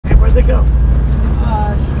Where'd they go?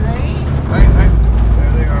 Straight. Hey,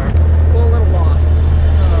 there they are. Well, a little lost.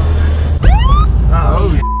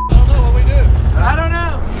 Oh, I don't know what we do. I don't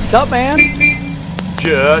know. What's up, man?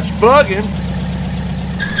 just bugging.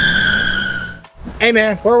 Hey,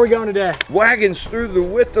 man, where are we going today? Wagons through the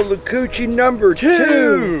Withlacoochee number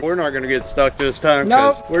 2. We're not gonna get stuck this time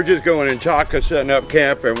because Nope. we're just going in Chaka, setting up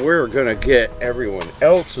camp, and we're gonna get everyone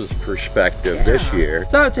else's perspective this year.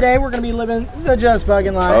 So today we're gonna be living the Just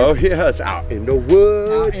Buggin life. Oh yes, out in the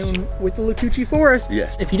woods. Out in Withlacoochee Forest.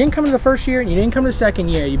 Yes. If you didn't come to the first year and you didn't come to the second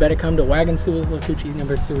year, you better come to Wagons Through Withlacoochee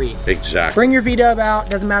number 3. Exactly. Bring your VW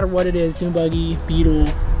out. Doesn't matter what it is. Dune Buggy, Beetle,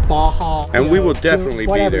 Baja. And we will definitely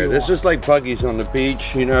be there. This is is like buggies on the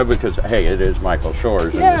beach, you know, because hey, it is Michael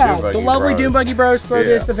Shores. yeah, and the lovely Dune Buggy Bros throw Yeah.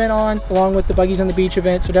 this event on, along with the Buggies on the Beach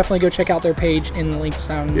event. So definitely go check out their page in the links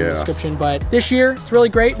down in the description. But this year, it's really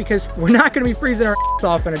great because we're not going to be freezing our ass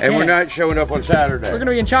off in a tent. And we're not showing up on Saturday. We're going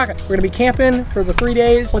to be in Chaka. We're going to be camping for the 3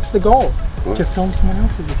 days. What's the goal? To film someone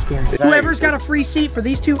else's experience. Whoever's got a free seat for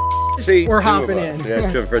these two, we're hopping in. Yeah,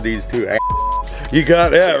 except for these two. You got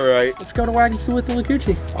that right. Let's go to Wagons Through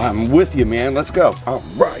Withlacoochee. I'm with you, man. Let's go. All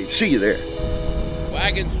right, see you there.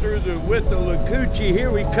 Wagons through the Withlacoochee. Here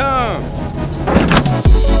we come.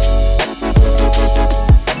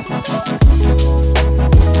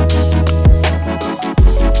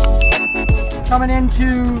 Coming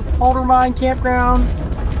into HolderMine Campground.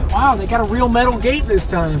 Wow, they got a real metal gate this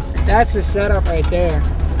time. That's the setup right there.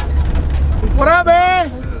 What up,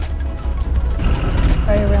 man?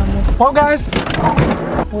 Right around this. Well, guys,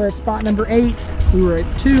 we're at spot number 8. We were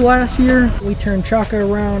at 2 last year. We turned Chaka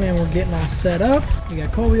around and we're getting all set up. We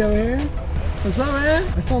got Colby over here. What's up, man?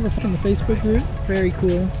 I saw this in the Facebook group. Very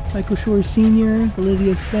cool. Michael Shores Sr.,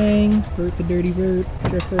 Olivia's Thing, Bert the Dirty Bert,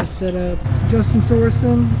 Jeffro set up. Justin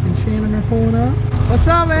Sorensen and Shannon are pulling up. What's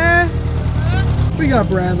up, man? We got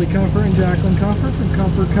Bradley Comfort and Jacqueline Comfort from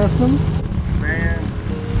Comfort Customs. Man,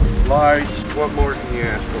 lights. What more can you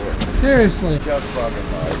ask for? Seriously. Just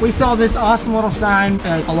fucking lights. We saw this awesome little sign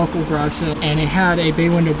at a local garage sale, and it had a bay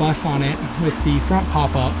window bus on it with the front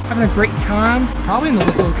pop-up. Having a great time, probably in the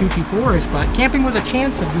Withlacoochee Forest, but camping with a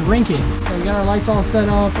chance of drinking. So we got our lights all set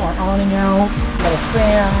up, our awning out, got a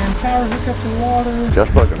fan, power hookups and water.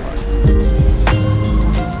 Just fucking lights.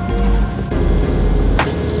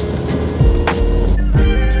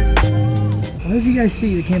 As you guys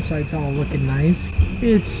see, the campsite's all looking nice.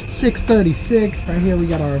 It's 6:36. Right here we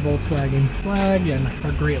got our Volkswagen flag and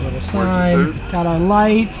our great little sign. Got our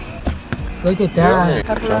lights. Look at that.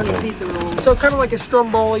 Pepperoni pizza roll. So kind of like a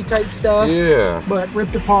stromboli type stuff. Yeah. But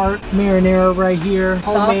ripped apart. Marinara right here.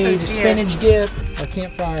 Homemade Sausage spinach dip. Our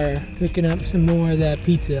campfire cooking up some more of that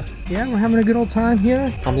pizza. Yeah, we're having a good old time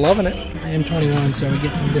here. I'm loving it. I am 21, so we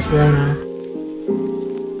get some Disrona.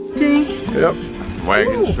 Tink. Yep.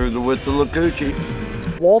 Wagons through the Withlacoochee.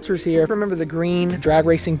 Walter's here. Remember the green drag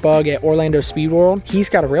racing bug at Orlando Speed World? He's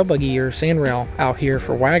got a Railbuggy or sand rail out here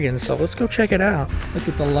for wagons, so let's go check it out. Look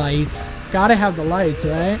at the lights. Gotta have the lights,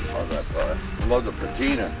 right? Love that bud. Love the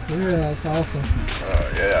patina. Yeah, that's awesome.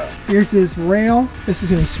 Oh yeah. Here's this rail. This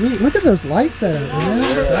is gonna be sweet. Look at those lights set up, man.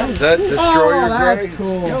 Does that destroy your that's grade?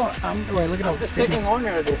 cool. Yo, I'm Wait, look at all the the second stickers.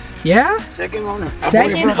 owner of this. Yeah? Second owner.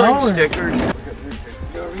 Second owner. Stickers.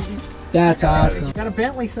 That's awesome. Got a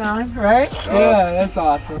Bentley sign, right? Yeah, that's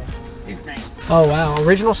awesome. It's nice. Oh wow,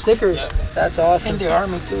 original stickers. That's awesome. In the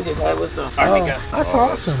army too, the guy was the army guy. That's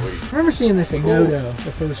awesome. I remember seeing this at Nodo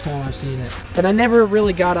the first time I've seen it, but I never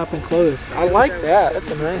really got up and close. I like that. That's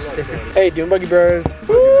a nice sticker. Hey, Dune Buggy Bros.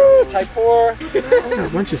 Woo! Type 4. A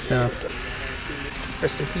bunch of stuff.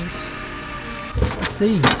 Rest in peace. Let's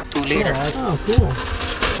see. 2 liter. Oh, cool.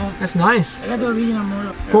 That's nice. I got the original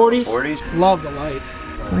model. 40s. 40s. Love the lights.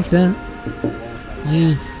 Like that.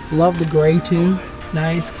 Clean. Love the gray too.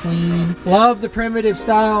 Nice, clean. Love the primitive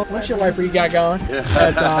style. Windshield wiper you got going. Yeah.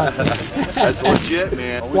 That's awesome. That's legit,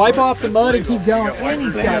 man. Wipe off the mud and keep going. And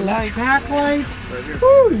he's got back lights.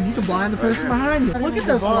 Woo, you can blind the person behind you. Look at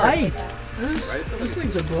those lights. Those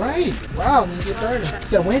things are bright. Wow, then get brighter. It's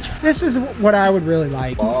got a winch. This is what I would really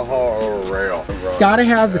like. Baja or rail. Gotta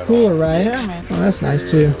have the cooler, right? Yeah, man. Oh, that's nice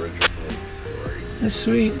too. That's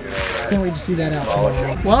sweet. Can't wait to see that out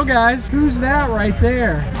tomorrow. Well, guys, who's that right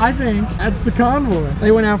there? I think that's the convoy.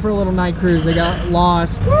 They went out for a little night cruise. They got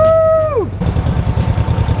lost. Woo!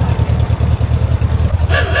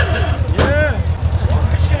 Yeah.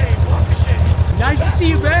 Walk of shame. Nice to see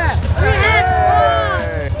you back.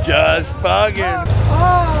 Hey, just bugging.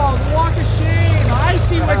 Oh, the walk of shame. I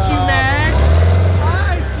see what you meant.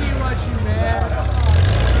 I see what you meant.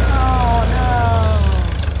 Oh, no.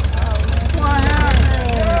 What happened?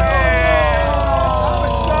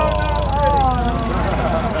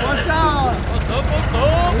 What's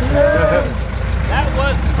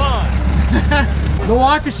The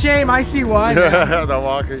walk of shame, I see why. The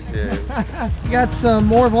walk of shame. You got some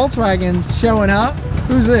more Volkswagens showing up.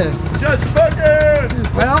 Who's this? Just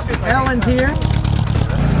Buggin! Well, Alan's here.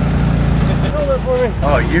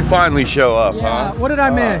 Oh, you finally show up, Yeah, huh? what did I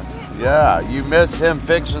miss? Yeah, you missed him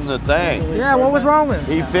fixing the thing. Yeah, what was wrong with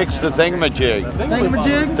it? He fixed the thingamajig.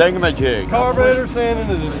 Thingamajig? Thingamajig. Carburetor, sanding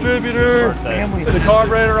the distributor, the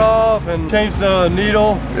carburetor off, and changed the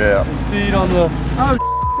needle Yeah. and seat on the. Oh,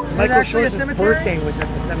 there's Michael actually a Shores' cemetery? birthday was at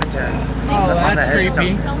the cemetery. Oh, On the that's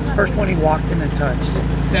creepy. headstone. First one he walked in and touched.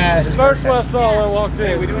 That's First one I saw when I walked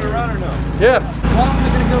in. We doing a run or no? Yeah. Well,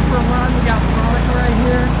 we're gonna go for a run. We got Veronica right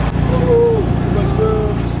here.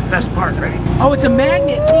 Best part, right? Oh, it's a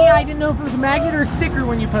magnet. See, I didn't know if it was a magnet or a sticker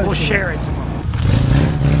when you posted. We'll share it.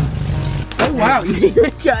 Oh wow, you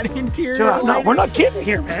even got interior No, lighting. we're not kidding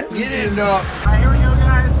here, man. You didn't know. All right, here we go,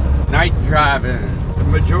 guys. Night driving. The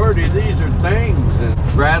majority of these are things that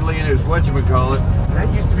Bradley and his whatchamacallit. That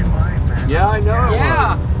used to be mine, man. Yeah, I know. it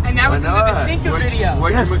Yeah, was. and that was in I the know it. Desinka video.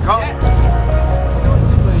 Whatchamacallit. Going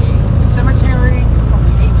to a cemetery from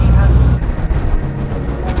the 1800s.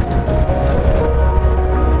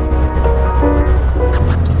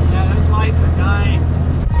 Yeah, those lights are nice.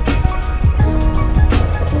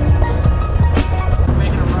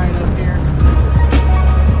 Making a right up here.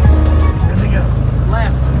 Where'd they go?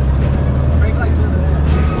 Left. Brake lights over there.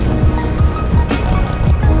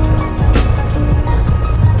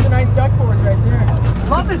 There's a nice duck boards right there.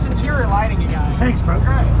 Love this interior lighting you got. Thanks, bro. It's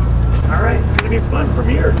great. All right, it's gonna be a fun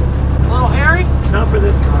premiere. A little hairy? Not for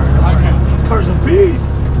this car. Okay. This car's a beast.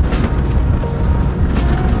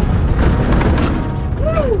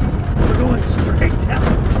 Woo! We're going straight down.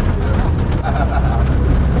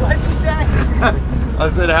 What'd you say? I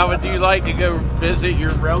said, how would you like to go visit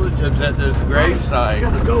your relatives at this gravesite?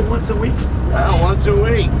 Gotta go once a week. Once a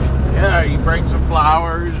week. Yeah, you bring some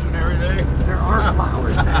flowers and everything. There are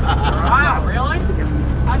flowers there. Wow, really?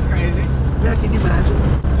 That's crazy. Yeah, can you imagine?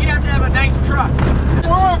 You'd have to have a nice truck.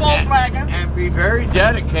 Or a Volkswagen. And be very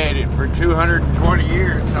dedicated for 220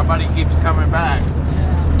 years. Somebody keeps coming back,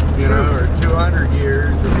 you know, or 200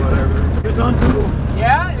 years or whatever. It's on Google.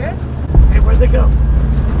 Yeah, it is. Hey, where'd they go?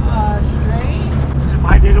 Straight. Is it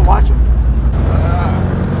my day to watch them?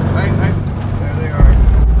 Hey, there they are.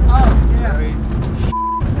 Oh, yeah. Hey,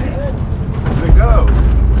 where'd they go?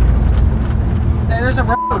 Hey, there's a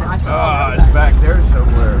road. I saw Oh, a it's road back there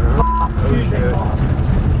somewhere. Oh, Dude, they shit. lost us.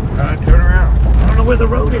 Turn around. I don't know where the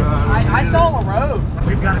road is. I saw a road.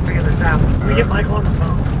 We've got to figure this out. Can we get Michael on the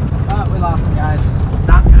phone? We lost him, guys.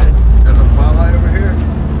 Not good. There's a spotlight over here.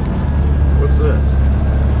 What's this?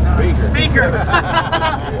 Speaker.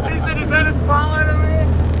 He said he's had a spotlight over here.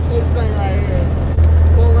 This thing right here.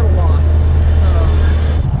 Well, a little lost.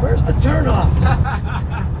 Where's the turnoff?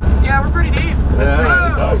 Yeah, we're pretty deep.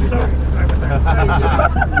 Yeah. Oh, sorry. Sorry about that.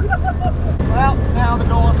 Well, now the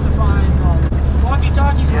goal is to find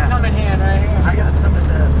walkie-talkies would come in hand right here. I got some at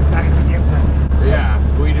the back of the campsite. Yeah,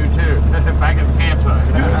 we do too. Back at the campsite.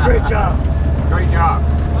 You're doing a great job. Great job.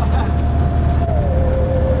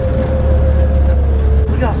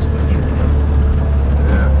 Look how spooky it is.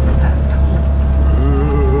 Yeah. That's cool.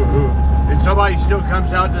 Ooh. And somebody still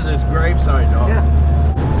comes out to this gravesite, dog. Yeah.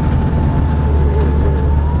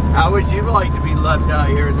 How would you like to be left out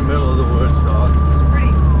here in the middle of the woods, dog?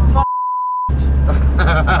 Pretty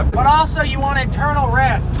But also you want eternal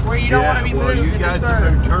rest where you don't want to be moved you and got disturbed.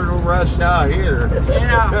 some eternal rest out here.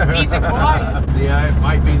 Yeah, peace and quiet. Yeah, it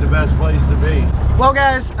might be the best place to be. Well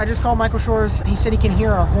guys, I just called Michael Shores. He said he can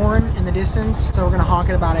hear our horn in the distance, so we're gonna honk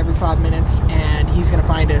it about every 5 minutes and he's gonna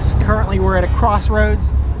find us. Currently we're at a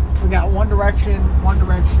crossroads. We got one direction, and one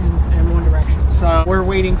direction. So we're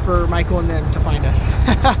waiting for Michael and them to find us.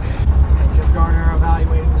 And Jeff Garner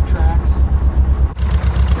evaluating the tracks.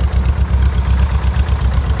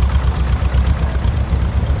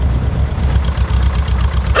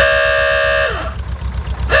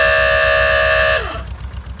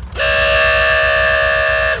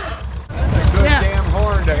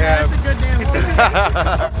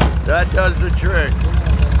 That does the trick.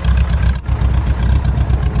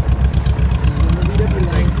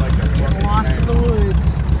 Getting lost in the woods.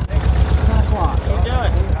 It's 10 o'clock.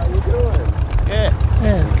 How you doing? Yeah.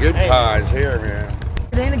 Yeah. Good times here, man.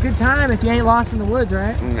 It ain't a good time if you ain't lost in the woods,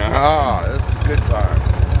 right? No, this is good time.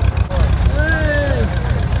 Hey,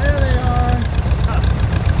 there they are.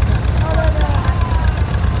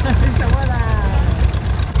 He said, what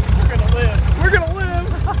We're gonna live. We're gonna live.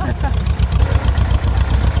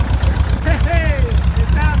 Hey, you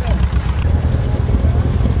found them.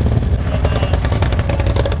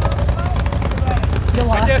 You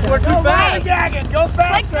lost it. We're too fast. Go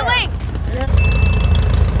faster. Click the link.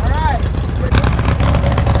 All right.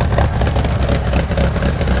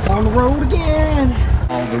 On the road again.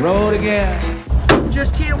 On the road again.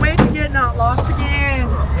 Just can't wait to get not lost again.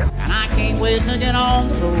 And I can't wait to get on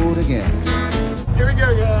the road again. Here we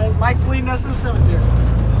go, guys. Mike's leading us to the cemetery.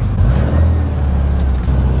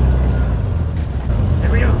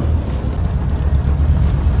 Here we go.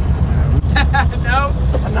 No.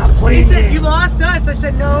 I'm not playing He said, games. you lost us. I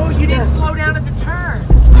said, no, you didn't slow down at the turn.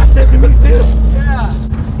 I said to me too. Yeah.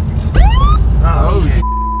 Oh, shit. Oh,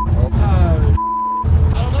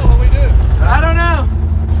 I don't know what we do. I don't know.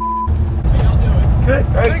 How y'all doing? Good.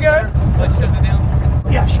 Pretty good. Let's shut it down.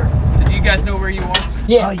 Yeah, sure. Do you guys know where you are?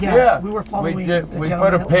 Yeah. Yeah, we were following we the put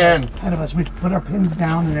gentleman a that was pin. ahead of us. We put our pins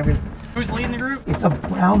down and everything. Who's leading the group? It's a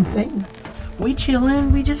brown thing. We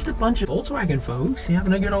chillin'. We just a bunch of Volkswagen folks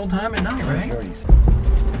having a good old time at night, right?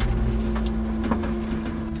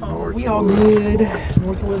 Oh, we all good.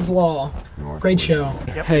 Northwoods Law. Great show.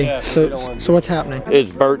 Hey, Yeah, so what's happening? It's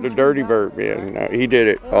Bert the Dirty Bert, man. No, he did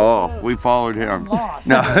it. Oh, we followed him.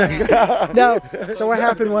 No. No. So what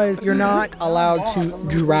happened was you're not allowed to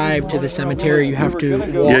drive to the cemetery. You have to walk.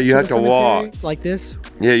 Yeah, you have the to walk. cemetery, like this.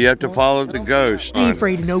 Yeah, you have to follow the ghost. I ain't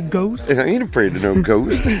afraid of no ghosts. I ain't afraid of no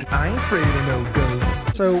ghost. I ain't afraid of no ghosts.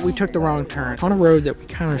 So we took the wrong turn on a road that we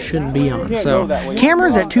kind of shouldn't be on. So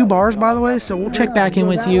camera's at 2 bars, by the way. So we'll check back in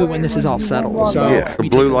with you when this is all settled. So Yeah, the we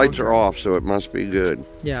blue took the lights wrong are off, so it must be good. turn.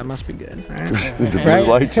 Yeah, it must be good. All right. The blue Right?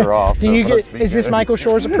 lights are off. Do so you it must get? be Is this good. Michael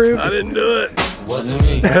Shores approved? I didn't do it. Wasn't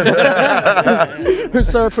me.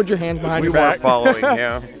 Sir, put your hands behind We your weren't back. following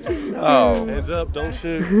him. Oh. Hands up, don't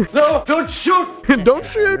shoot. No, don't shoot! Don't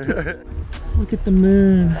shoot. Look at the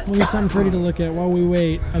moon. We have something pretty to look at while we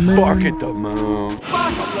wait. A moon. Bark at the moon.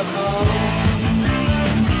 Bark at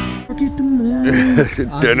the moon.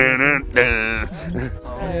 Dun-dun-dun-dun. Yeah.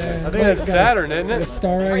 I think that's Saturn, isn't A it?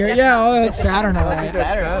 star right here. Yeah, oh, that's Saturn, all right.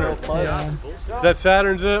 Saturn. Yeah. Is that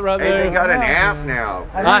Saturn's it right Hey, there? they got an app now.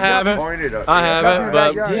 I haven't. Pointed up. I haven't,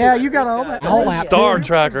 but Yeah, you got all that. Owl app. Star too.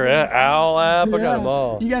 Tracker, Owl app, I got Yeah. them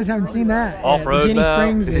all. You guys haven't seen that. Off-road The Jenny map.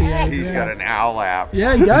 Springs videos. He's yeah. got an owl app.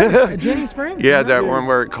 Yeah, you got it. Jenny Springs. Yeah, that one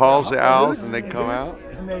where it calls the owls and they come out.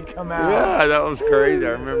 And they come out. Yeah, that was crazy.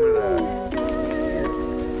 I remember that.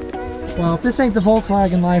 Well, if this ain't the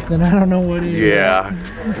Volkswagen life, then I don't know what is. Yeah,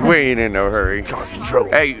 we ain't in no hurry.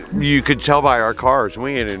 Hey, you could tell by our cars,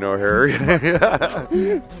 we ain't in no hurry.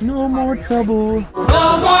 No more trouble.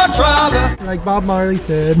 No more trouble. Like Bob Marley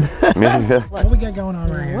said. What we got going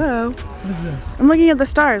on right here? Whoa. What is this? I'm looking at the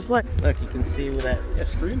stars. Look. Look, you can see where that. Yeah,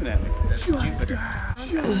 screaming at me. That's Jupiter.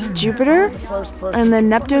 There's Jupiter, and then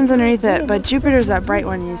Neptune's underneath it, but Jupiter's that bright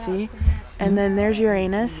one you see. And then there's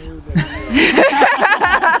Uranus.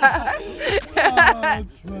 Oh,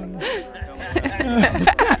 that's funny.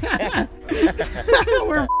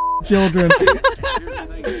 We're children.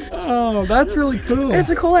 Oh, that's really cool. It's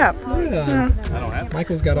a cool app. Yeah.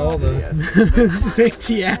 Michael's got all the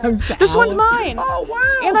fancy abs. This one's mine. Oh,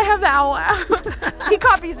 wow. And I have the owl app. He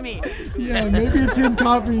copies me. Yeah, maybe it's him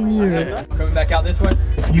copying you. Coming back out this way.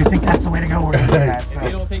 If you think that's the way to go, we're going to do that. So.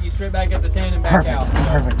 It'll take you straight back up the 10 and back Perfect. out.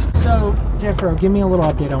 Perfect. So, Jeffro, give me a little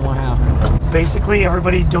update on what happened. Basically,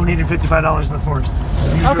 everybody donated $55 in the forest.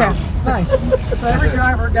 Okay, nice. So every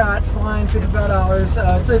driver got fined $55.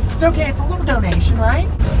 It's okay, it's a little donation, right?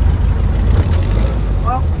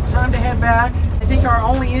 Well, time to head back. I think our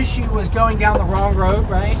only issue was going down the wrong road,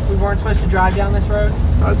 right? We weren't supposed to drive down this road.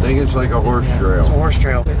 I think it's like a horse It's a trail. horse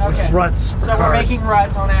trail with Okay. ruts for So we're cars. making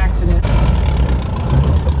ruts on accident.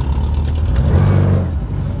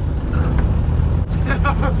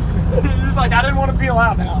 He's like, I didn't want to peel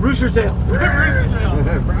out now. Rooster's tail. Rooster tail.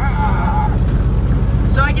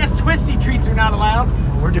 So I guess twisty treats are not allowed.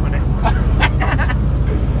 Well, we're doing it.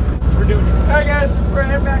 We're doing it. Alright guys, we're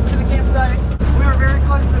heading back to the campsite. We were very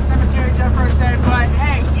close to the cemetery, Jeffro said, but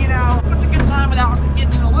hey, you know, what's a good time without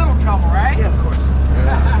getting in a little trouble, right? Yeah, of course.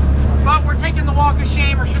 But we're taking the walk of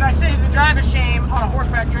shame, or should I say the drive of shame, on a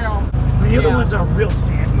horseback trail. The other ones are real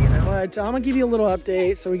sandy, you know. But I'm gonna give you a little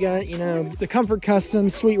update. So we got, you know, the Comfort Custom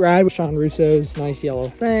Sweet Ride with Sean Russo's nice yellow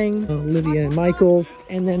thing, Olivia and Michael's,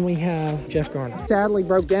 and then we have Jeff Garner. Sadly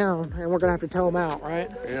broke down, and we're gonna have to tow him out, right?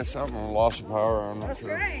 Yeah, something lost of power. I'm not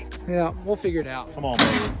sure. Yeah, we'll figure it out. Come on,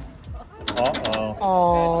 baby. Uh-oh.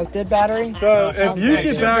 Oh, dead battery? So if Sounds you like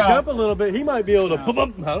can it. back up a little bit, he might be able to, I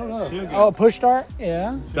don't know. Oh, push start?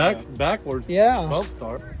 Yeah. Backwards. Yeah. Bump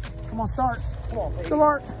start. Come on, start. Come on,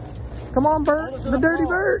 start. Come on, Bert. The dirty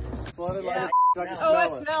Bert. Oh, I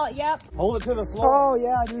smell it. Yep. Hold it to the floor. Oh,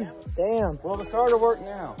 yeah, dude. Damn. Well, the starter work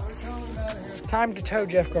now. Time to tow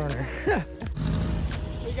Jeff Garner.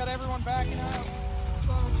 We got everyone backing up.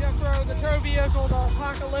 So Jeffro, the tow vehicle, the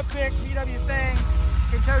apocalyptic VW thing,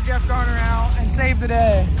 can tow Jeff Garner out and save the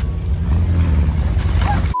day.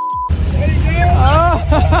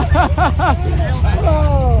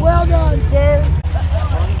 Oh, well done, sir.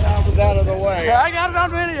 I was out of the way. I got it on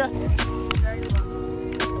video.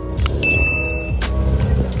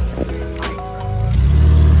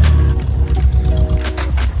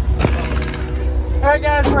 All right,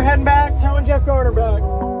 guys, we're heading back, towing Jeff Garner back.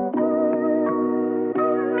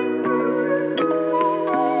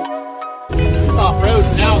 It's off-road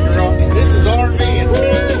now, girl. This is RV.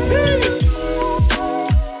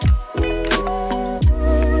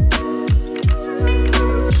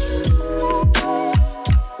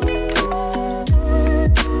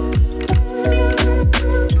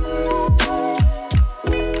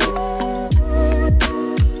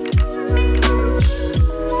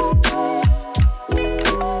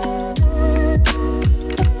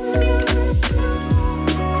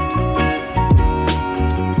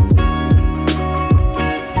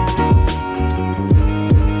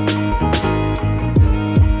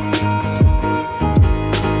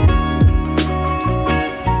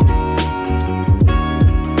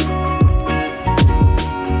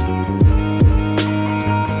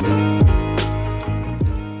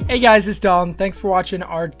 Hey guys, it's Dalton. Thanks for watching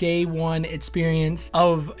our day one experience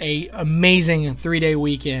of a amazing 3-day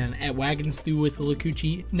weekend at Wagens Through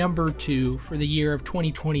Withlacoochee #2 for the year of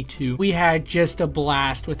 2022. We had just a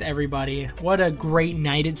blast with everybody. What a great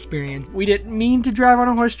night experience. We didn't mean to drive on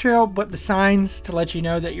a horse trail, but the signs to let you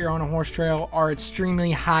know that you're on a horse trail are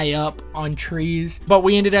extremely high up on trees. But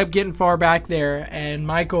we ended up getting far back there, and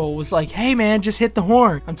Michael was like, hey man, just hit the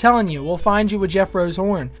horn. I'm telling you, we'll find you with Jeffro's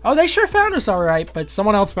horn. Oh, they sure found us all right, but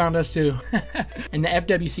someone else found us too. And the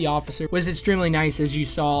FWC officer was extremely nice, as you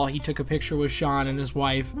saw. He took a picture with Sean and his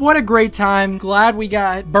wife. What a great time. Glad we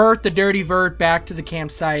got Bert, the dirty vert, back to the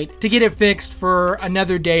campsite to get it fixed for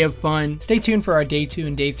another day of fun. Stay tuned for our day 2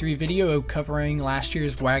 and day 3 video covering last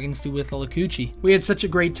year's Wagens Through Withlacoochee. We had such a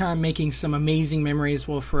great time making some amazing memories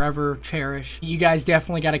we'll forever cherish. You guys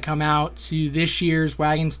definitely got to come out to this year's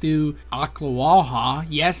Wagens Through Withlacoochee.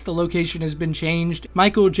 Yes, the location has been changed.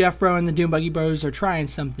 Michael, Jeffro, and the Dune Buggy Bros are trying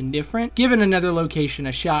something different, giving another location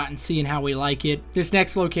a shot and seeing how we like it. This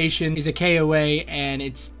next location is a KOA and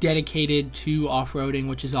it's dedicated to off-roading,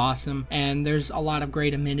 which is awesome, and there's a lot of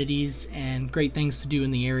great amenities and great things to do in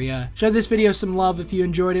the area. Show this video some love if you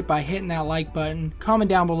enjoyed it by hitting that like button. Comment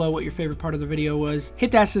down below what your favorite part of the video was. Hit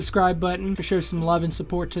that subscribe button to show some love and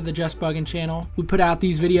support to the Just Buggin channel. We put out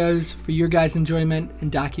these videos for your guys' enjoyment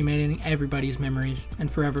and documenting everybody's memories and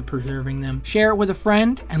forever preserving them. Share it with a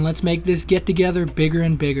friend and let's make this get together bigger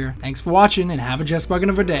and bigger. Thanks for watching and have a Just Buggin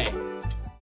of a day.